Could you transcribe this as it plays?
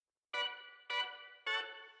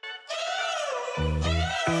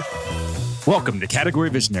Welcome to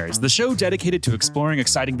Category Visionaries, the show dedicated to exploring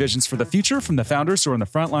exciting visions for the future from the founders who are on the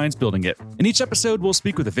front lines building it. In each episode, we'll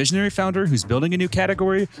speak with a visionary founder who's building a new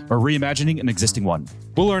category or reimagining an existing one.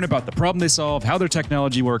 We'll learn about the problem they solve, how their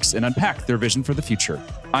technology works, and unpack their vision for the future.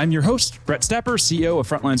 I'm your host, Brett Stapper, CEO of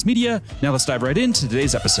Frontlines Media. Now let's dive right into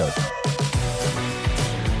today's episode.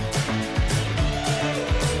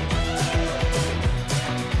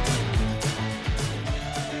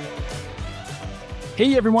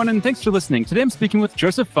 Hey everyone, and thanks for listening. Today I'm speaking with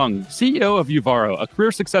Joseph Fung, CEO of Uvaro, a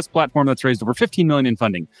career success platform that's raised over $15 million in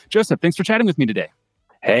funding. Joseph, thanks for chatting with me today.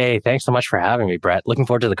 Hey, thanks so much for having me, Brett. Looking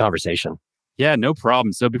forward to the conversation. Yeah, no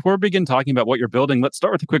problem. So before we begin talking about what you're building, let's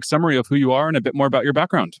start with a quick summary of who you are and a bit more about your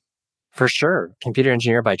background. For sure. Computer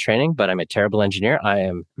engineer by training, but I'm a terrible engineer. I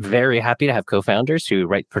am very happy to have co-founders who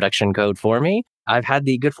write production code for me. I've had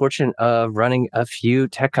the good fortune of running a few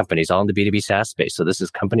tech companies, all in the B2B SaaS space. So this is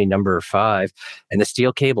company number 5. And the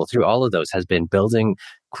steel cable through all of those has been building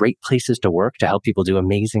great places to work to help people do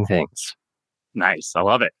amazing things. Nice. I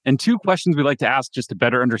love it. And 2 questions we like to ask just to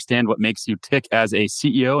better understand what makes you tick as a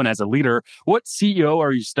CEO and as a leader. What CEO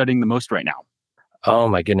are you studying the most right now? Oh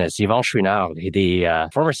my goodness. Yvon Chouinard, the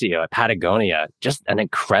former CEO at Patagonia, just an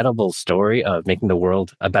incredible story of making the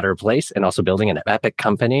world a better place and also building an epic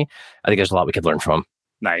company. I think there's a lot we could learn from.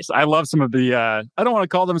 Nice. I love some of the, I don't want to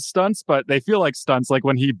call them stunts, but they feel like stunts. Like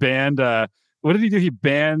when he banned, what did he do? He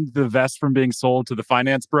banned the vest from being sold to the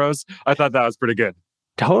finance bros. I thought that was pretty good.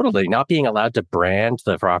 Totally. Not being allowed to brand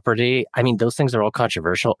the property. I mean, those things are all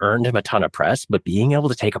controversial, earned him a ton of press, but being able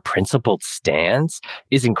to take a principled stance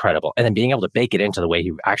is incredible. And then being able to bake it into the way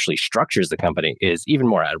he actually structures the company is even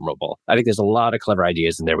more admirable. I think there's a lot of clever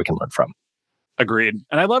ideas in there we can learn from. Agreed.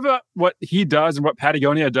 And I love what he does and what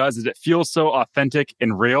Patagonia does is it feels so authentic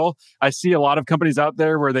and real. I see a lot of companies out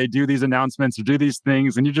there where they do these announcements or do these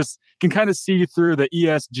things and you just can kind of see through the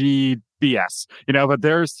ESG BS, but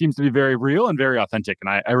theirs seems to be very real and very authentic.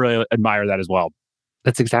 And I really admire that as well.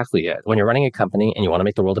 That's exactly it. When you're running a company and you want to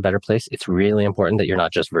make the world a better place, it's really important that you're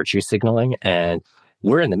not just virtue signaling. And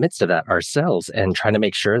we're in the midst of that ourselves and trying to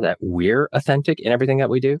make sure that we're authentic in everything that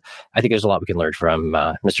we do. I think there's a lot we can learn from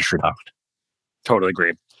Mr. Chouinard. Totally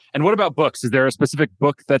agree. And what about books? Is there a specific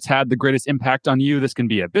book that's had the greatest impact on you? This can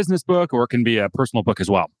be a business book or it can be a personal book as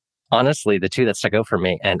well. Honestly, the 2 that stuck out for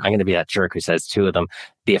me, and I'm going to be that jerk who says 2 of them,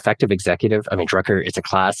 The Effective Executive. I mean, Drucker, it's a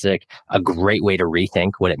classic, a great way to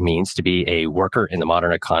rethink what it means to be a worker in the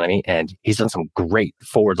modern economy. And he's done some great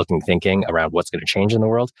forward-looking thinking around what's going to change in the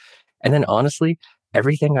world. And then honestly,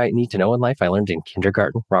 everything I need to know in life, I learned in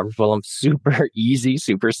kindergarten. Robert Willem, super easy,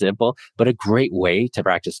 super simple, but a great way to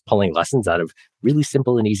practice pulling lessons out of really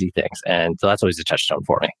simple and easy things. And so that's always a touchstone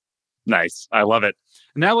for me. Nice. I love it.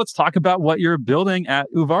 Now let's talk about what you're building at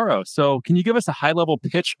Uvaro. So can you give us a high-level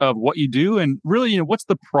pitch of what you do and really, what's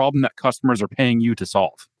the problem that customers are paying you to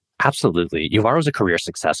solve? Absolutely. Uvaro is a career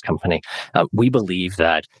success company. We believe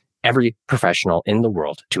that every professional in the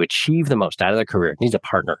world to achieve the most out of their career needs a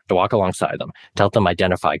partner to walk alongside them, to help them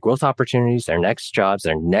identify growth opportunities, their next jobs,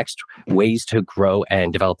 their next ways to grow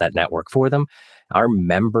and develop that network for them. Our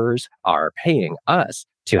members are paying us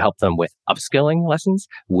to help them with upskilling lessons,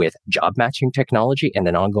 with job matching technology, and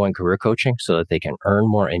then ongoing career coaching so that they can earn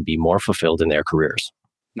more and be more fulfilled in their careers.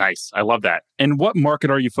 Nice. I love that. And what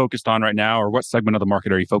market are you focused on right now, or what segment of the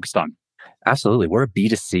market are you focused on? Absolutely. We're a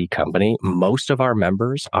B2C company. Most of our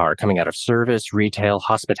members are coming out of service, retail,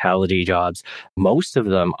 hospitality jobs. Most of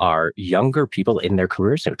them are younger people in their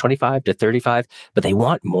careers, 25 to 35, but they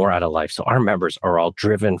want more out of life. So our members are all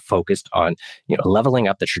driven, focused on, leveling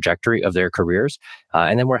up the trajectory of their careers.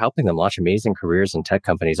 And then we're helping them launch amazing careers in tech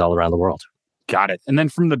companies all around the world. Got it. And then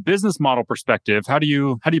from the business model perspective, how do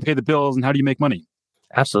you pay the bills and how do you make money?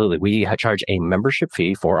 Absolutely. We charge a membership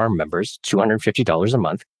fee for our members, $250 a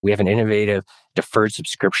month. We have an innovative deferred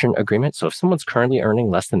subscription agreement. So if someone's currently earning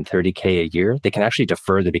less than $30K a year, they can actually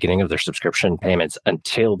defer the beginning of their subscription payments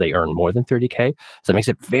until they earn more than $30K. So it makes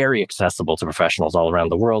it very accessible to professionals all around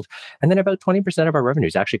the world. And then about 20% of our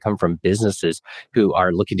revenues actually come from businesses who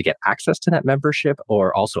are looking to get access to that membership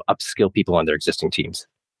or also upskill people on their existing teams.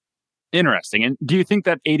 Interesting. And do you think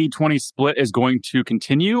that 80-20 split is going to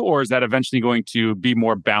continue, or is that eventually going to be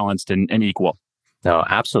more balanced and equal? No,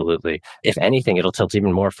 absolutely. If anything, it'll tilt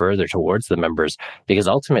even more further towards the members, because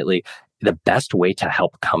ultimately, the best way to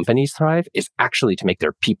help companies thrive is actually to make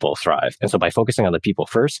their people thrive. And so by focusing on the people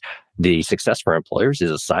first, the success for employers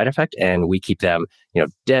is a side effect, and we keep them,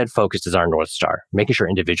 dead focused as our North Star. Making sure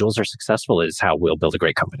individuals are successful is how we'll build a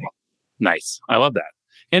great company. Nice. I love that.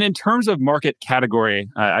 And in terms of market category,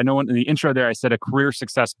 I know in the intro there I said a career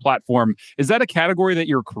success platform. Is that a category that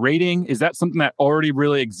you're creating? Is that something that already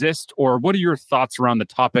really exists? Or what are your thoughts around the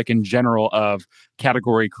topic in general of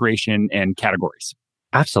category creation and categories?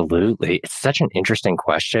 Absolutely. It's such an interesting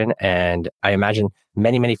question. And I imagine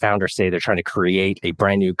many, many founders say they're trying to create a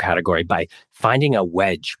brand new category by finding a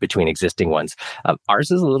wedge between existing ones.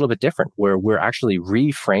 Ours is a little bit different, where we're actually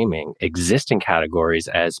reframing existing categories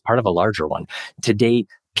as part of a larger one. Today,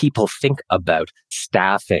 people think about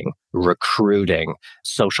staffing, recruiting,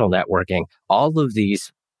 social networking, all of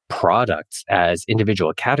these products as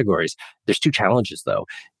individual categories. There's two challenges, though.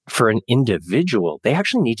 For an individual, they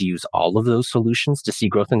actually need to use all of those solutions to see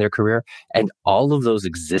growth in their career. And all of those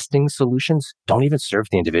existing solutions don't even serve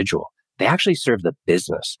the individual. They actually serve the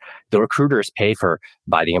business. The recruiter is paid for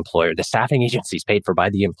by the employer. The staffing agency is paid for by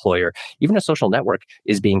the employer. Even a social network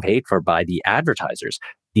is being paid for by the advertisers.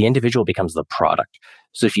 The individual becomes the product.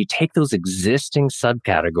 So if you take those existing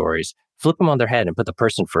subcategories, flip them on their head and put the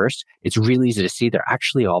person first, it's really easy to see they're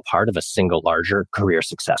actually all part of a single larger career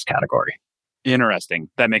success category. Interesting.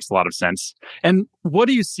 That makes a lot of sense. And what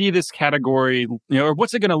do you see this category, or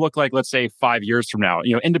what's it going to look like, let's say 5 years from now,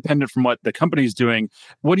 independent from what the company's doing?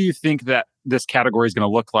 What do you think that this category is going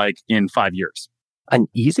to look like in 5 years? An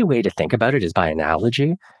easy way to think about it is by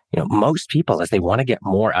analogy. Most people, as they want to get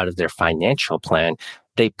more out of their financial plan,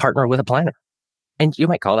 they partner with a planner. And you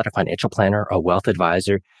might call that a financial planner, a wealth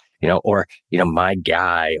advisor, or my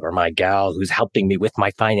guy or my gal who's helping me with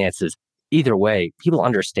my finances. Either way, people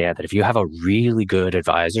understand that if you have a really good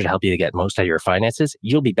advisor to help you to get most out of your finances,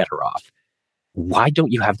 you'll be better off. Why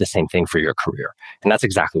don't you have the same thing for your career? And that's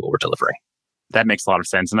exactly what we're delivering. That makes a lot of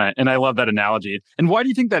sense. And I love that analogy. And why do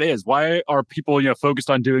you think that is? Why are people, focused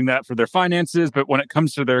on doing that for their finances? But when it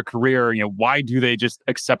comes to their career, why do they just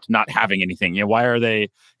accept not having anything? Why are they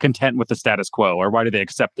content with the status quo? Or why do they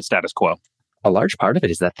accept the status quo? A large part of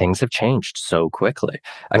it is that things have changed so quickly.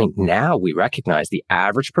 Now we recognize the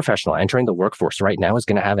average professional entering the workforce right now is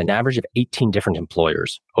going to have an average of 18 different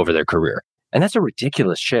employers over their career. And that's a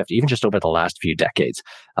ridiculous shift, even just over the last few decades.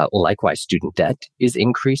 Likewise, student debt is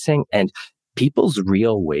increasing, and people's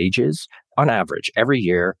real wages, on average, every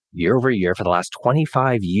year, year over year, for the last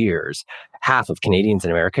 25 years, half of Canadians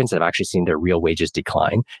and Americans have actually seen their real wages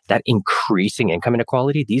decline. That increasing income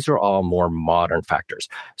inequality, these are all more modern factors.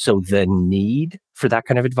 So the need for that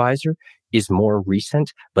kind of advisor is more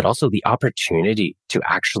recent, but also the opportunity to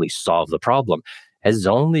actually solve the problem has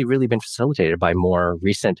only really been facilitated by more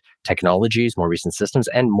recent technologies, more recent systems,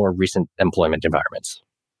 and more recent employment environments.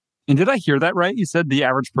 And did I hear that right? You said the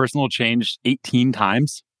average person will change 18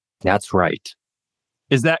 times? That's right.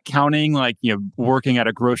 Is that counting working at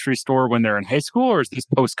a grocery store when they're in high school, or is this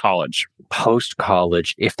post-college?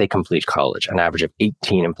 Post-college, if they complete college, an average of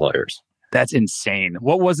 18 employers. That's insane.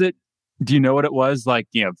 What was it? Do you know what it was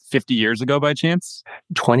 50 years ago by chance?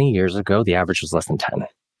 20 years ago, the average was less than 10.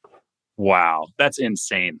 Wow, that's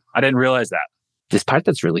insane. I didn't realize that. This part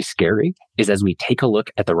that's really scary is as we take a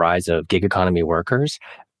look at the rise of gig economy workers,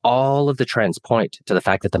 all of the trends point to the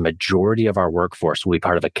fact that the majority of our workforce will be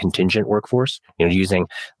part of a contingent workforce, using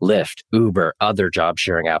Lyft, Uber, other job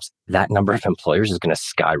sharing apps. That number of employers is going to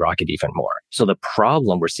skyrocket even more. So the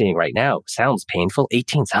problem we're seeing right now sounds painful.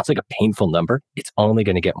 18 sounds like a painful number. It's only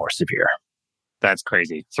going to get more severe. That's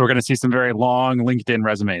crazy. So we're going to see some very long LinkedIn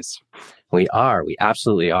resumes. We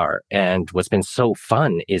absolutely are. And what's been so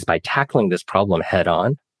fun is by tackling this problem head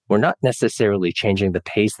on, we're not necessarily changing the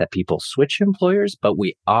pace that people switch employers, but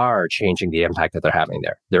we are changing the impact that they're having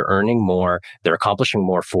there. They're earning more, they're accomplishing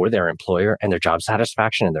more for their employer, and their job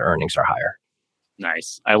satisfaction and their earnings are higher.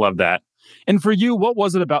 Nice. I love that. And for you, what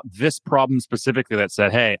was it about this problem specifically that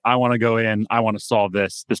said, hey, I want to go in, I want to solve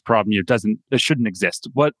this problem. It shouldn't exist.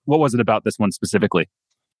 What was it about this one specifically?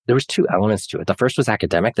 There was two elements to it. The first was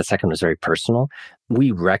academic. The second was very personal. We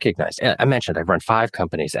recognized, I mentioned I've run 5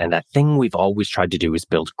 companies, and that thing we've always tried to do is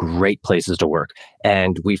build great places to work.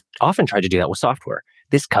 And we've often tried to do that with software.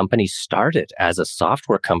 This company started as a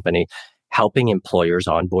software company helping employers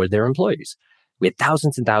onboard their employees. We had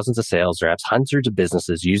thousands and thousands of sales reps, hundreds of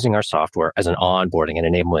businesses using our software as an onboarding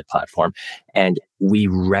and enablement platform. And we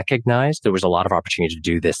recognized there was a lot of opportunity to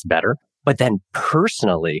do this better. But then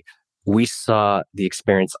personally, we saw the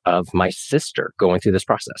experience of my sister going through this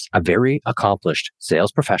process, a very accomplished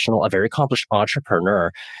sales professional, a very accomplished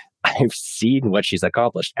entrepreneur. I've seen what she's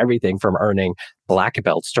accomplished, everything from earning black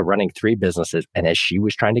belts to running 3 businesses. And as she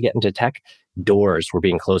was trying to get into tech, doors were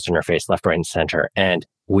being closed in her face, left, right, and center. And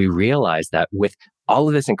we realized that with all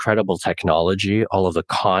of this incredible technology, all of the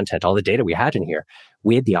content, all the data we had in here,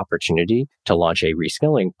 we had the opportunity to launch a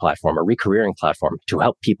reskilling platform, a recareering platform to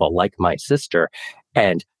help people like my sister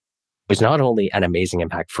And it was not only an amazing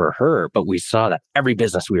impact for her, but we saw that every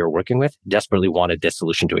business we were working with desperately wanted this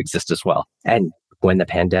solution to exist as well. And when the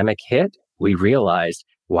pandemic hit, we realized,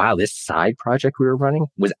 wow, this side project we were running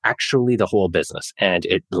was actually the whole business. And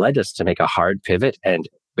it led us to make a hard pivot, and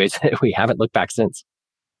we haven't looked back since.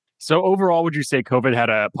 So overall, would you say COVID had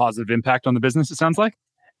a positive impact on the business, it sounds like?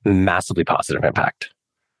 Massively positive impact.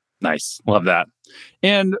 Nice. Love that.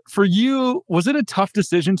 And for you, was it a tough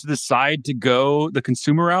decision to decide to go the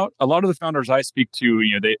consumer route? A lot of the founders I speak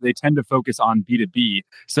to, they tend to focus on B2B.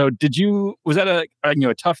 So was that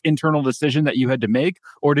a tough internal decision that you had to make,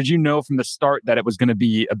 or did you know from the start that it was going to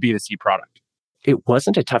be a B2C product? It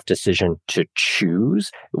wasn't a tough decision to choose.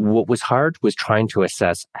 What was hard was trying to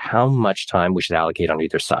assess how much time we should allocate on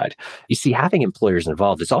either side. You see, having employers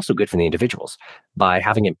involved is also good for the individuals. By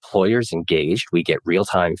having employers engaged, we get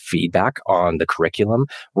real-time feedback on the curriculum.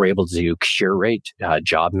 We're able to curate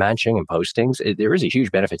job matching and postings. There is a huge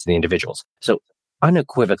benefit to the individuals. So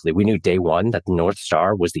unequivocally, we knew day one that the North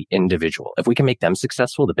Star was the individual. If we can make them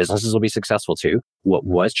successful, the businesses will be successful too. What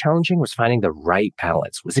was challenging was finding the right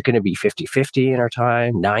balance. Was it going to be 50-50 in our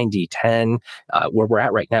time, 90-10? Where we're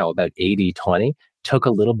at right now, about 80-20, took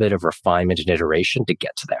a little bit of refinement and iteration to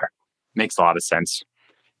get to there. Makes a lot of sense.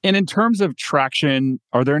 And in terms of traction,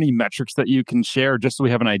 are there any metrics that you can share just so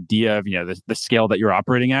we have an idea of the scale that you're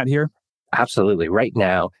operating at here? Absolutely. Right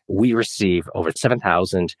now, we receive over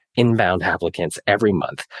 7,000 inbound applicants every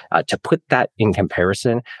month. To put that in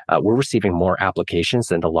comparison, we're receiving more applications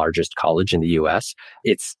than the largest college in the US.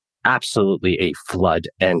 It's absolutely a flood.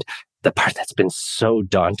 And the part that's been so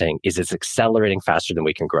daunting is it's accelerating faster than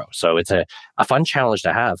we can grow. So it's a fun challenge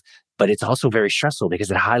to have, but it's also very stressful because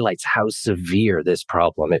it highlights how severe this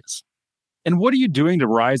problem is. And what are you doing to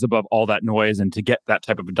rise above all that noise and to get that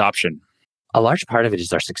type of adoption? A large part of it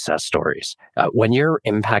is our success stories. When you're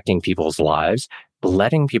impacting people's lives,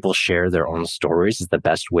 letting people share their own stories is the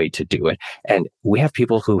best way to do it. And we have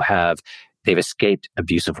people who they've escaped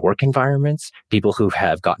abusive work environments, people who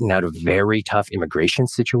have gotten out of very tough immigration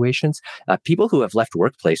situations, people who have left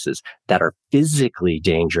workplaces that are physically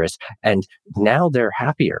dangerous. And now they're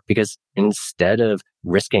happier because instead of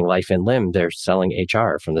risking life and limb, they're selling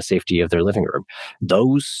HR from the safety of their living room.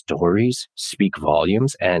 Those stories speak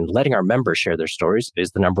volumes, and letting our members share their stories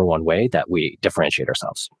is the number one way that we differentiate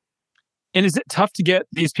ourselves. And is it tough to get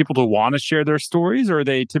these people to want to share their stories, or are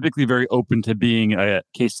they typically very open to being a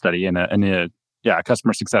case study and a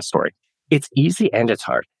customer success story? It's easy and it's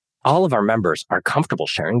hard. All of our members are comfortable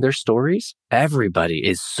sharing their stories. Everybody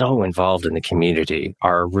is so involved in the community.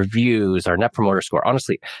 Our reviews, our net promoter score.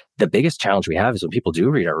 Honestly, the biggest challenge we have is when people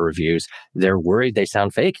do read our reviews, they're worried they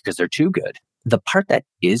sound fake because they're too good. The part that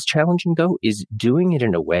is challenging, though, is doing it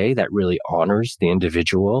in a way that really honors the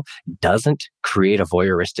individual, doesn't create a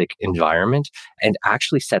voyeuristic environment, and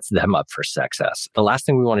actually sets them up for success. The last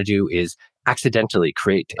thing we want to do is accidentally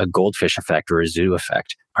create a goldfish effect or a zoo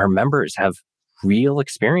effect. Our members have real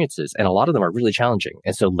experiences, and a lot of them are really challenging.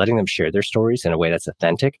 And so letting them share their stories in a way that's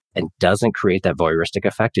authentic and doesn't create that voyeuristic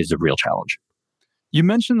effect is a real challenge. You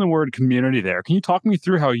mentioned the word community there. Can you talk me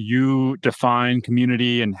through how you define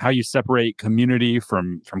community and how you separate community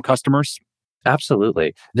from customers?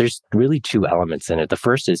 Absolutely. There's really two elements in it. The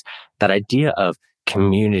first is that idea of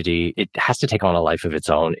community. It has to take on a life of its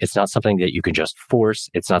own. It's not something that you can just force.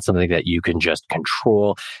 It's not something that you can just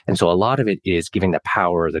control. And so a lot of it is giving the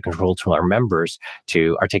power, the control to our members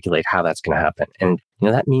to articulate how that's going to happen. And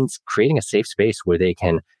that means creating a safe space where they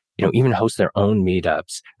can even host their own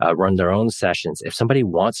meetups, run their own sessions. If somebody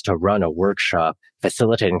wants to run a workshop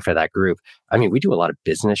facilitating for that group, we do a lot of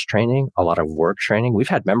business training, a lot of work training. We've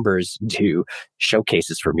had members do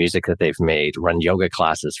showcases for music that they've made, run yoga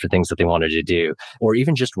classes for things that they wanted to do, or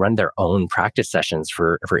even just run their own practice sessions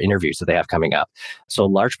for interviews that they have coming up. So a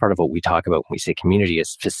large part of what we talk about when we say community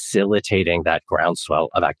is facilitating that groundswell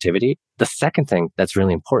of activity. The second thing that's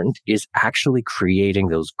really important is actually creating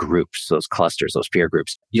those groups, those clusters, those peer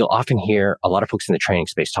groups. You'll often hear a lot of folks in the training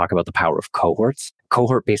space talk about the power of cohorts.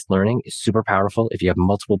 Cohort-based learning is super powerful. If you have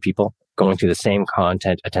multiple people going through the same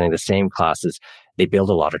content, attending the same classes, they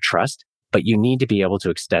build a lot of trust. But you need to be able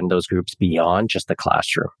to extend those groups beyond just the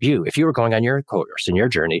classroom. If you were going on your course and your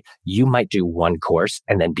journey, you might do one course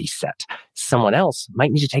and then be set. Someone else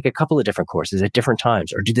might need to take a couple of different courses at different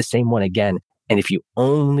times or do the same one again. And if you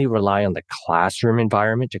only rely on the classroom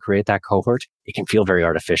environment to create that cohort, it can feel very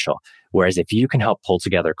artificial. Whereas if you can help pull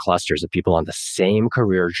together clusters of people on the same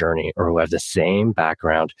career journey or who have the same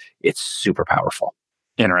background, it's super powerful.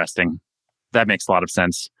 Interesting. That makes a lot of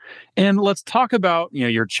sense. And let's talk about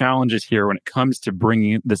your challenges here when it comes to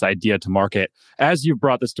bringing this idea to market. As you've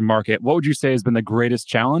brought this to market, what would you say has been the greatest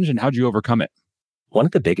challenge and how did you overcome it? One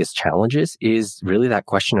of the biggest challenges is really that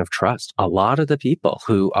question of trust. A lot of the people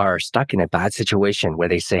who are stuck in a bad situation where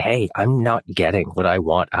they say, hey, I'm not getting what I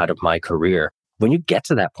want out of my career. When you get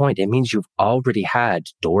to that point, it means you've already had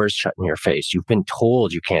doors shut in your face. You've been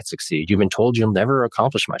told you can't succeed. You've been told you'll never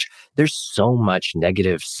accomplish much. There's so much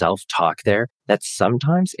negative self-talk there that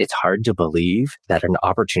sometimes it's hard to believe that an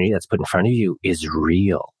opportunity that's put in front of you is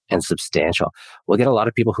real and substantial. We'll get a lot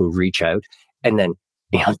of people who reach out and then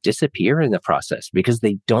disappear in the process because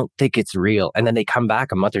they don't think it's real. And then they come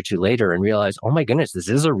back a month or two later and realize, oh my goodness, this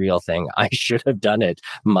is a real thing. I should have done it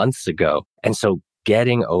months ago. And so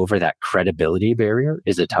getting over that credibility barrier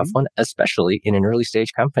is a tough one, especially in an early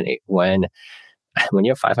stage company. When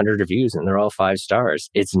you have 500 reviews and they're all 5 stars,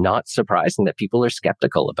 it's not surprising that people are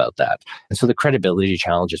skeptical about that. And so the credibility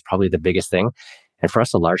challenge is probably the biggest thing. And for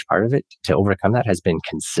us, a large part of it to overcome that has been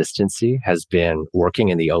consistency, has been working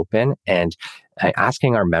in the open and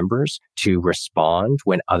asking our members to respond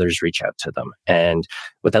when others reach out to them. And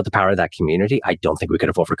without the power of that community, I don't think we could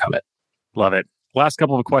have overcome it. Love it. Last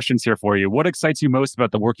couple of questions here for you. What excites you most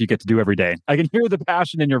about the work you get to do every day? I can hear the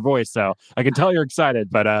passion in your voice, so I can tell you're excited,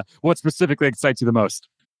 but what specifically excites you the most?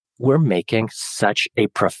 We're making such a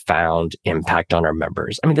profound impact on our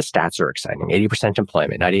members. I mean, the stats are exciting. 80%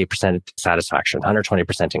 employment, 98% satisfaction,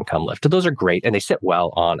 120% income lift. Those are great, and they sit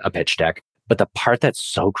well on a pitch deck. But the part that's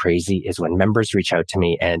so crazy is when members reach out to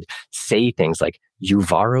me and say things like,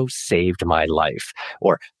 Uvaro saved my life,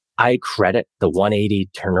 or I credit the 180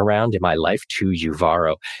 turnaround in my life to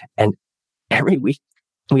Uvaro. And every week,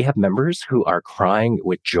 we have members who are crying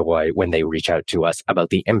with joy when they reach out to us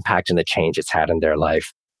about the impact and the change it's had in their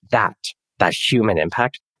life. That human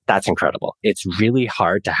impact, that's incredible. It's really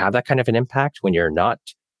hard to have that kind of an impact when you're not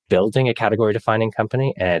building a category defining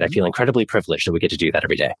company. And I feel incredibly privileged that we get to do that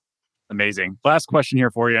every day. Amazing. Last question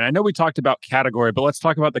here for you. And I know we talked about category, but let's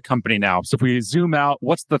talk about the company now. So if we zoom out,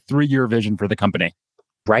 what's the 3-year vision for the company?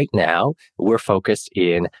 Right now, we're focused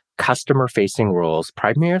in customer-facing roles,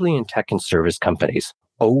 primarily in tech and service companies.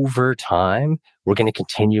 Over time, we're going to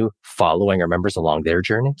continue following our members along their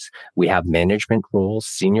journeys. We have management roles,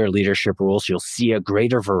 senior leadership roles. You'll see a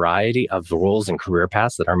greater variety of roles and career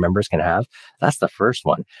paths that our members can have. That's the first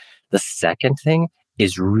one. The second thing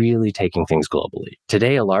is really taking things globally.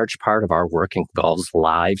 Today, a large part of our work involves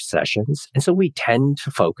live sessions. And so we tend to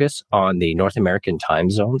focus on the North American time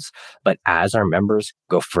zones. But as our members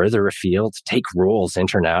go further afield, take roles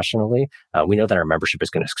internationally, we know that our membership is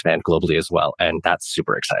going to expand globally as well. And that's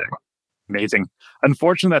super exciting. Amazing.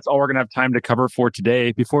 Unfortunately, that's all we're going to have time to cover for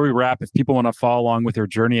today. Before we wrap, if people want to follow along with your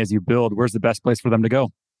journey as you build, where's the best place for them to go?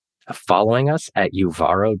 Following us at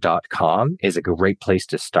uvaro.com is a great place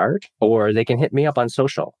to start, or they can hit me up on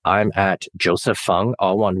social. I'm at Joseph Fung,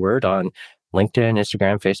 all one word, on LinkedIn,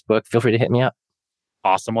 Instagram, Facebook. Feel free to hit me up.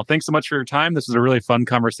 Awesome. Well, thanks so much for your time. This was a really fun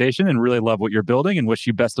conversation and really love what you're building and wish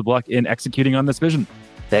you best of luck in executing on this vision.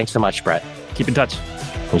 Thanks so much, Brett. Keep in touch.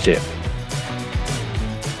 You too.